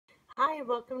Hi,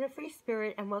 welcome to Free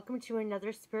Spirit and welcome to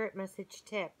another Spirit Message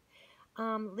tip.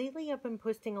 Lately I've been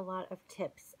posting a lot of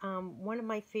tips. One of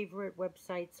my favorite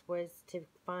websites was to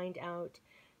find out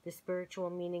the spiritual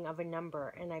meaning of a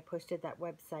number, and I posted that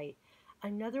website.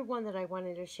 Another one that I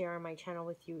wanted to share on my channel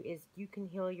with you is You Can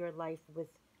Heal Your Life with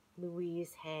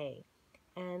Louise Hay.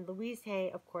 And Louise Hay,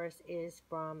 of course, is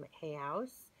from Hay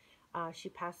House. She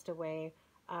passed away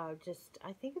just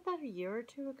I think about a year or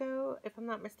two ago, if I'm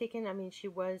not mistaken. I mean, she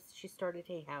started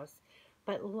Hay House,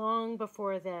 but long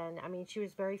before then, I mean, she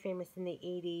was very famous in the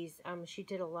 80s. She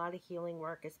did a lot of healing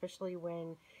work, especially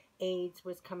when AIDS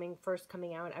was first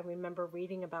coming out. I remember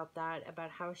reading about that,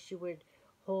 about how she would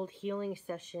hold healing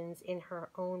sessions in her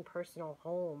own personal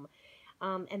home.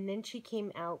 And then she came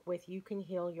out with You Can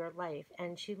Heal Your Life,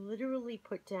 and she literally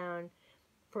put down,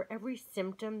 for every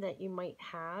symptom that you might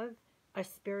have, a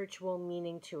spiritual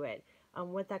meaning to it,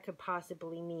 what that could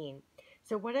possibly mean.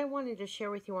 So what I wanted to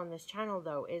share with you on this channel,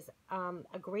 though, is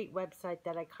a great website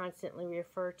that I constantly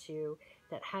refer to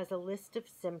that has a list of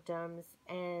symptoms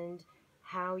and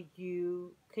how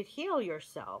you could heal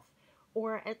yourself,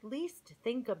 or at least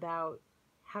think about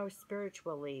how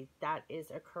spiritually that is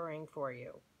occurring for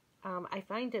you. I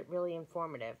find it really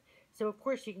informative. So, of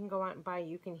course, you can go out and buy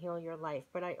You Can Heal Your Life,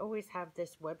 but I always have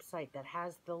this website that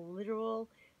has the literal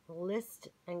list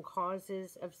and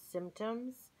causes of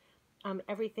symptoms.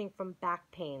 Everything from back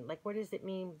pain. Like, what does it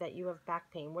mean that you have back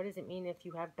pain? What does it mean if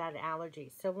you have bad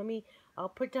allergies? So I'll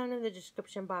put down in the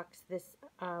description box this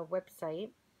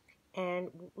website. And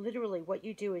literally what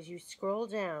you do is you scroll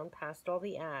down past all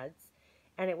the ads,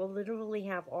 and it will literally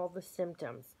have all the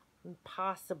symptoms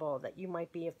possible that you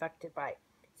might be affected by.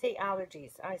 Say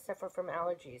allergies. I suffer from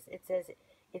allergies. It says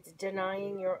it's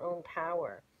denying your own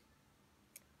power.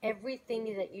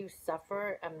 Everything that you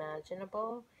suffer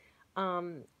imaginable,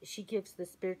 she gives the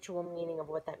spiritual meaning of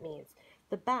what that means.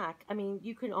 The back, I mean,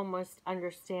 you can almost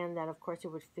understand that, of course, it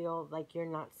would feel like you're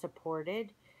not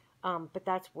supported. But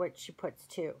that's what she puts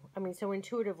too. I mean, so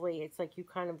intuitively, it's like you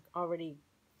kind of already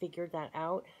figured that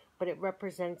out, but it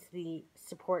represents the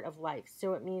support of life.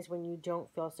 So it means when you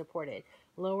don't feel supported.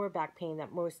 Lower back pain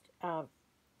that most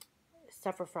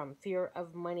suffer from, fear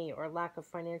of money or lack of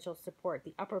financial support.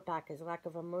 The upper back is lack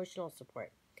of emotional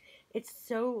support. It's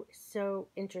so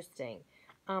interesting.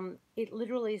 It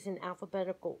literally is in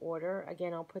alphabetical order.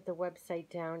 Again, I'll put the website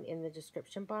down in the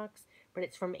description box, but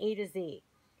it's from A to Z.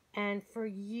 And for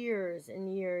years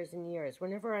and years and years,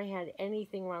 whenever I had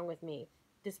anything wrong with me,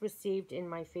 this was saved in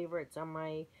my favorites on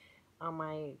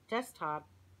my desktop,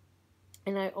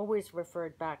 and I always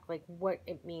referred back, like, what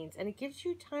it means. And it gives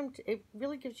you time to, it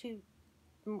really gives you,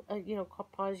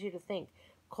 pause you to think.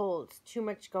 Colds, too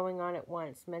much going on at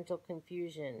once, mental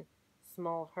confusion,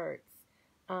 small hurts.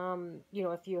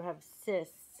 If you have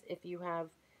cysts, if you have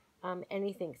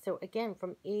anything. So again,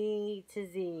 from A to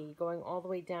Z, going all the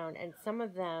way down. And some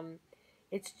of them,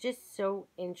 it's just so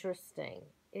interesting.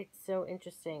 It's so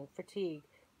interesting. Fatigue,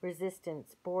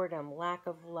 resistance, boredom, lack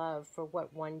of love for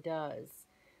what one does.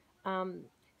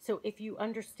 So if you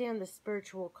understand the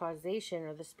spiritual causation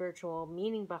or the spiritual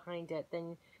meaning behind it,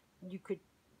 then you could,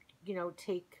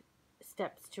 take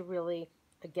steps to really,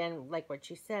 again, like what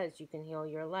she says, you can heal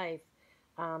your life.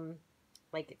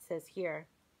 Like it says here,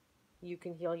 you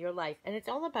can heal your life. And it's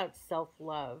all about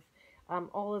self-love.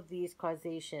 All of these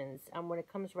causations, when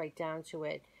it comes right down to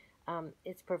it,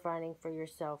 it's providing for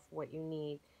yourself what you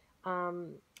need.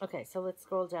 Okay, so let's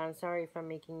scroll down. Sorry if I'm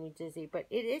making you dizzy, but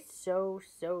it is so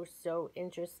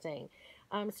interesting.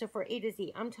 So for A to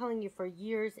Z, I'm telling you, for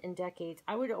years and decades,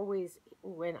 I would always,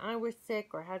 when I was sick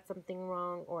or had something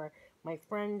wrong, or my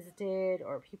friends did,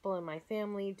 or people in my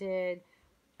family did,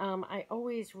 I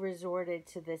always resorted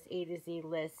to this A to Z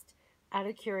list out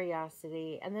of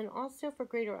curiosity, and then also for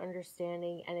greater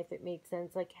understanding, and if it made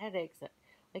sense, like headaches.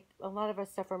 Like, a lot of us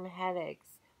suffer from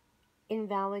headaches.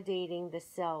 Invalidating the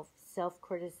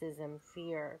self-criticism,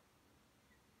 fear.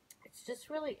 It's just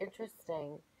really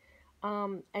interesting.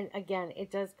 And again, it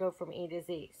does go from A to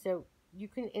Z. So you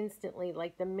can instantly,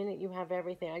 like, the minute you have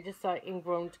everything, I just saw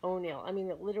ingrown toenail. I mean,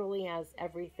 it literally has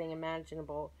everything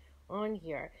imaginable on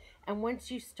here. And once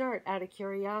you start out of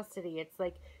curiosity, it's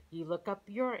like you look up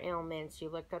your ailments, you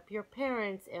look up your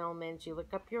parents' ailments, you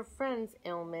look up your friends'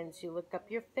 ailments, you look up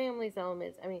your family's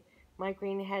ailments. I mean,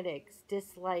 migraine headaches,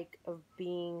 dislike of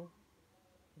being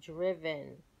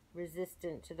driven,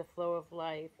 resistant to the flow of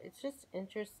life. It's just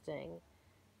interesting.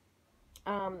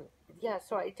 Yeah,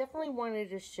 so I definitely wanted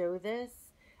to show this.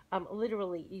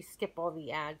 Literally, you skip all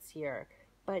the ads here,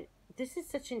 but this is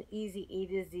such an easy A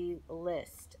to Z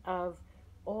list of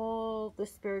all the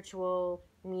spiritual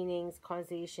meanings,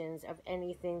 causations of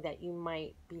anything that you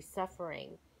might be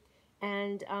suffering.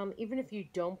 And even if you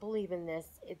don't believe in this,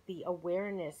 the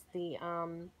awareness,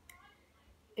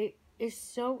 it is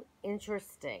so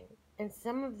interesting. And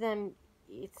some of them,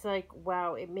 it's like,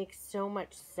 wow, it makes so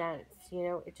much sense. You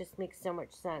know, it just makes so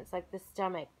much sense. Like the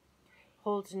stomach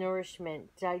holds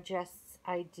nourishment, digests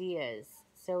ideas.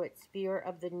 So it's fear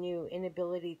of the new,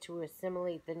 inability to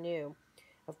assimilate the new.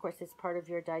 Of course, it's part of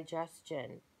your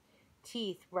digestion.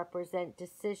 Teeth represent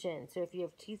decision. So if you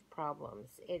have teeth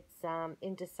problems, it's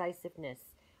indecisiveness,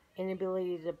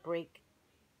 inability to break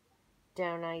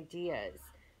down ideas.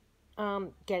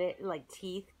 Get it? Like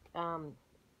teeth.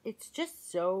 It's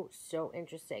just so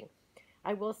interesting.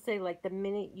 I will say, like, the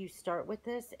minute you start with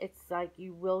this, it's like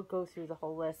you will go through the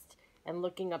whole list and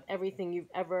looking up everything you've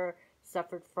ever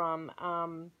suffered from.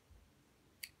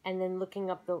 And then looking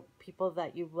up the people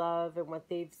that you love and what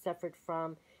they've suffered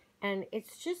from. And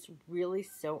it's just really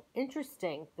so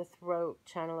interesting. The throat,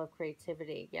 channel of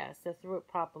creativity. Yes, the throat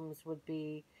problems would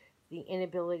be the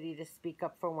inability to speak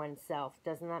up for oneself.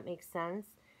 Doesn't that make sense?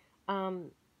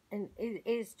 Um, and it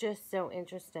is just so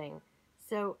interesting.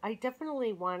 So I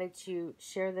definitely wanted to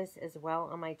share this as well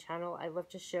on my channel. I love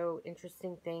to show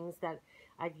interesting things that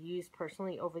I've used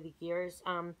personally over the years.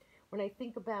 When I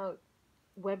think about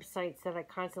websites that I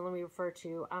constantly refer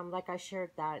to, like I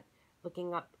shared that,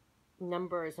 looking up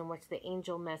numbers and what's the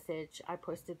angel message. I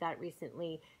posted that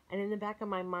recently, and in the back of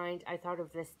my mind, I thought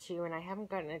of this too, and I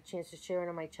haven't gotten a chance to share it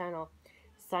on my channel.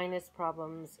 Sinus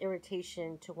problems,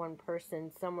 irritation to one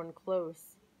person, someone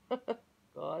close.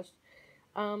 Gosh.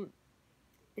 Um,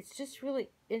 it's just really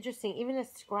interesting. Even a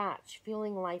scratch,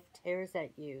 feeling life tears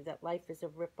at you, that life is a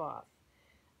ripoff.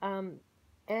 Um,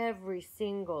 every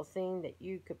single thing that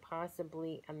you could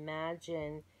possibly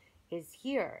imagine is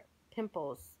here.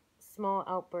 Pimples, small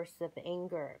outbursts of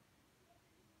anger.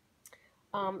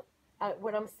 Um,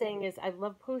 what I'm saying is, I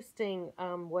love posting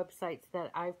websites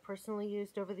that I've personally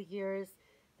used over the years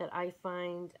that I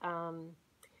find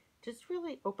just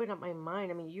really open up my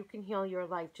mind. I mean, you can heal your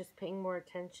life just paying more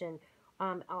attention.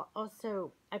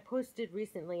 Also, I posted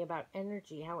recently about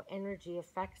energy, how energy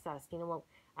affects us. You know, well,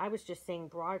 I was just saying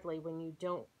broadly, when you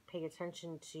don't pay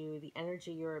attention to the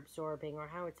energy you're absorbing or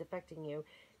how it's affecting you,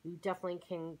 you definitely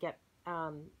can get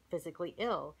physically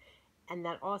ill. And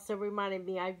that also reminded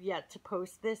me, I've yet to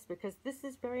post this because this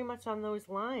is very much on those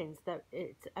lines, that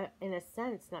it's, in a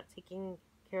sense, not taking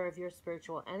care of your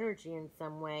spiritual energy in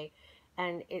some way.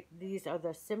 And these are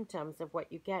the symptoms of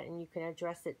what you get, and you can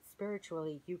address it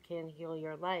spiritually. You can heal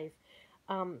your life.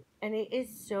 And it is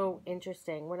so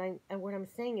interesting. What I'm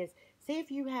saying is, say if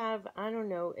you have, I don't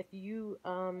know, if you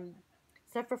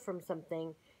suffer from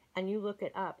something and you look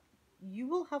it up, you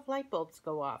will have light bulbs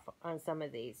go off on some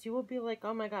of these. You will be like,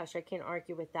 oh my gosh, I can't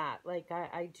argue with that. Like,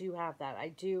 I do have that. I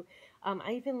do.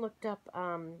 I even looked up,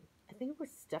 I think it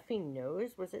was stuffy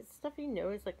nose. Was it stuffy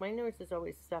nose? Like, my nose is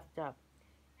always stuffed up.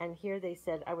 And here they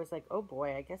said, I was like, oh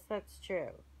boy, I guess that's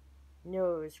true.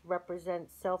 Nose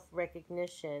represents self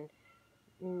recognition.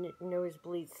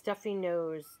 Nosebleed, stuffy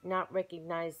nose, not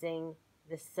recognizing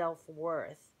the self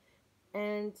worth.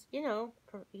 And, you know,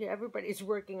 everybody's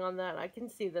working on that. I can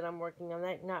see that I'm working on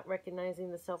that, not recognizing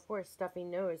the self worth, stuffy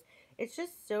nose. It's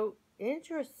just so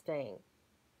interesting.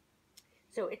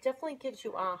 So it definitely gives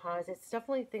you ahas. It's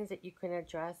definitely things that you can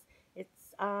address.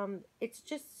 It's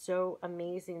just so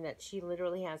amazing that she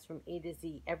literally has from A to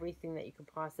Z everything that you could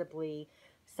possibly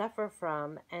suffer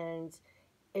from, and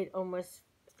it almost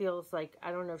feels like,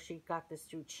 I don't know if she got this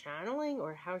through channeling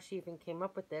or how she even came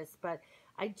up with this, but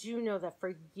I do know that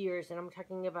for years, and I'm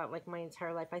talking about like my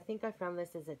entire life, I think I found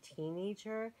this as a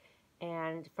teenager,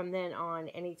 and from then on,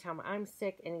 anytime I'm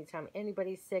sick, anytime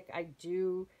anybody's sick, I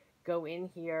do go in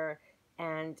here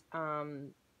and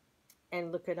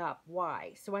look it up.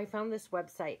 Why? So I found this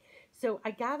website. So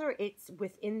I gather it's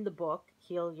within the book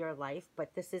Heal Your Life,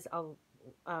 but this is a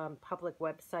public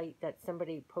website that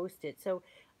somebody posted. So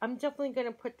I'm definitely going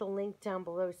to put the link down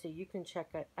below so you can check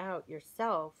it out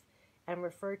yourself and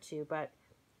refer to. But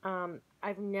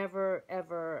I've never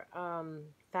ever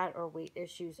fat or weight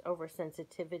issues,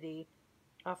 oversensitivity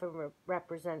often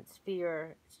represents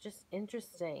fear. It's just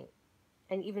interesting,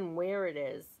 and even where it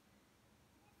is.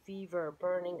 Fever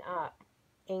burning up,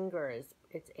 anger is,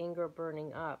 it's anger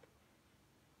burning up.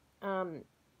 um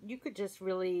you could just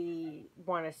really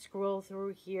want to scroll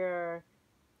through here.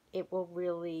 It will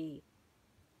really,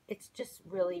 it's just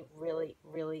really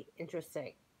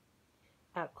interesting.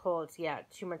 Colds, yeah,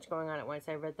 too much going on at once.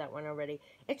 I read that one already.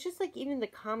 It's just like even the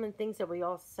common things that we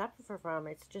all suffer from,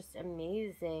 it's just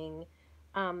amazing.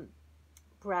 um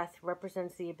Breath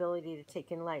represents the ability to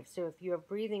take in life. So if you have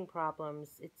breathing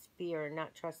problems, it's fear,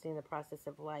 not trusting the process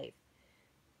of life.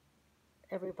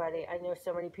 everybody. I know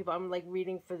so many people. I'm like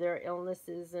reading for their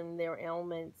illnesses and their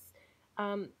ailments.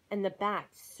 And the back.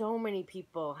 So many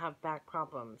people have back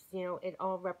problems. You know, it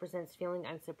all represents feeling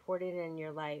unsupported in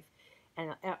your life.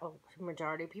 And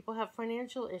majority of people have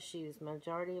financial issues.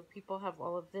 Majority of people have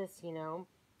all of this, you know.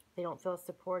 They don't feel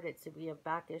supported, so we have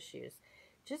back issues.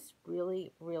 Just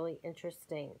really, really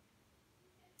interesting.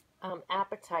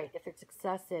 Appetite, if it's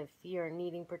excessive, fear,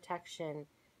 needing protection,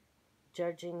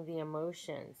 judging the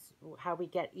emotions, how we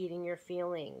get eating your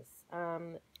feelings.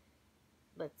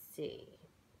 Let's see.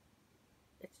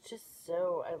 It's just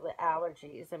so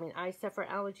allergies. I mean, I suffer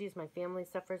allergies. My family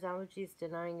suffers allergies.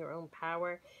 Denying your own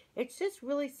power. It's just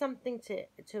really something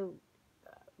to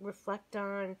reflect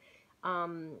on,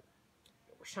 um,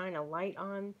 shine a light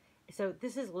on. So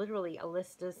this is literally a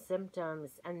list of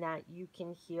symptoms, and that you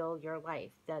can heal your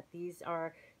life. That these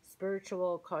are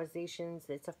spiritual causations.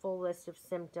 It's a full list of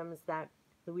symptoms that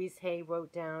Louise Hay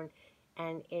wrote down,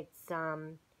 and it's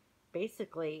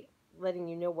basically letting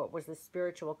you know what was the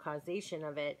spiritual causation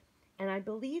of it. And I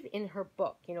believe in her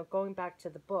book, you know, going back to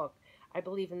the book, I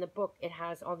believe in the book it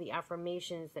has all the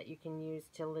affirmations that you can use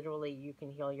to literally you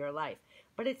can heal your life.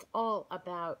 But it's all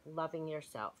about loving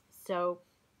yourself. So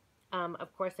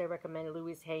of course, I recommend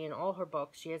Louise Hay in all her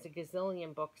books. She has a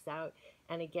gazillion books out,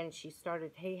 and again, she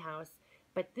started Hay House.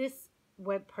 But this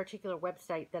particular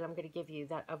website that I'm going to give you,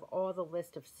 that of all the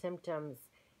list of symptoms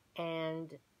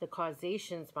and the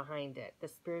causations behind it, the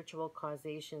spiritual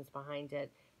causations behind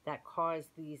it that cause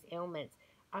these ailments,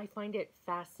 I find it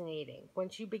fascinating.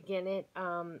 Once you begin it,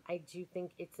 I do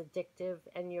think it's addictive,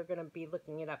 and you're going to be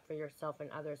looking it up for yourself and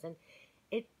others. And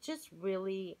it just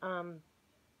really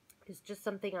is just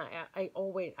something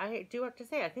I do have to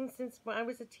say, I think since when I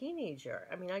was a teenager.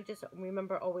 I mean, I just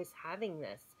remember always having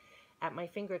this at my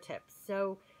fingertips.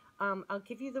 So I'll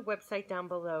give you the website down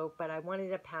below, but I wanted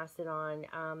to pass it on.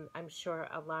 I'm sure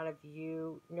a lot of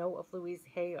you know of Louise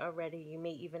Hay already. You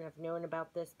may even have known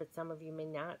about this, but some of you may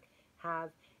not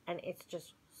have. And it's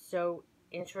just so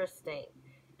interesting.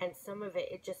 And some of it,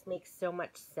 it just makes so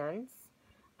much sense.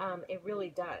 It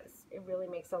really does. It really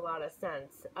makes a lot of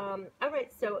sense. All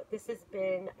right, so this has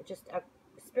been just a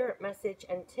spirit message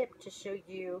and tip to show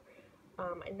you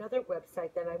another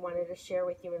website that I wanted to share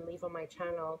with you and leave on my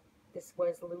channel. This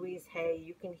was Louise Hay,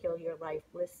 You Can Heal Your Life,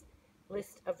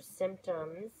 list of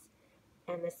symptoms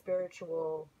and the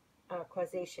spiritual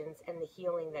causations and the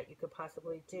healing that you could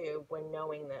possibly do when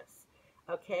knowing this.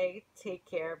 Okay, take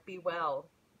care. Be well.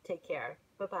 Take care.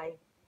 Bye-bye.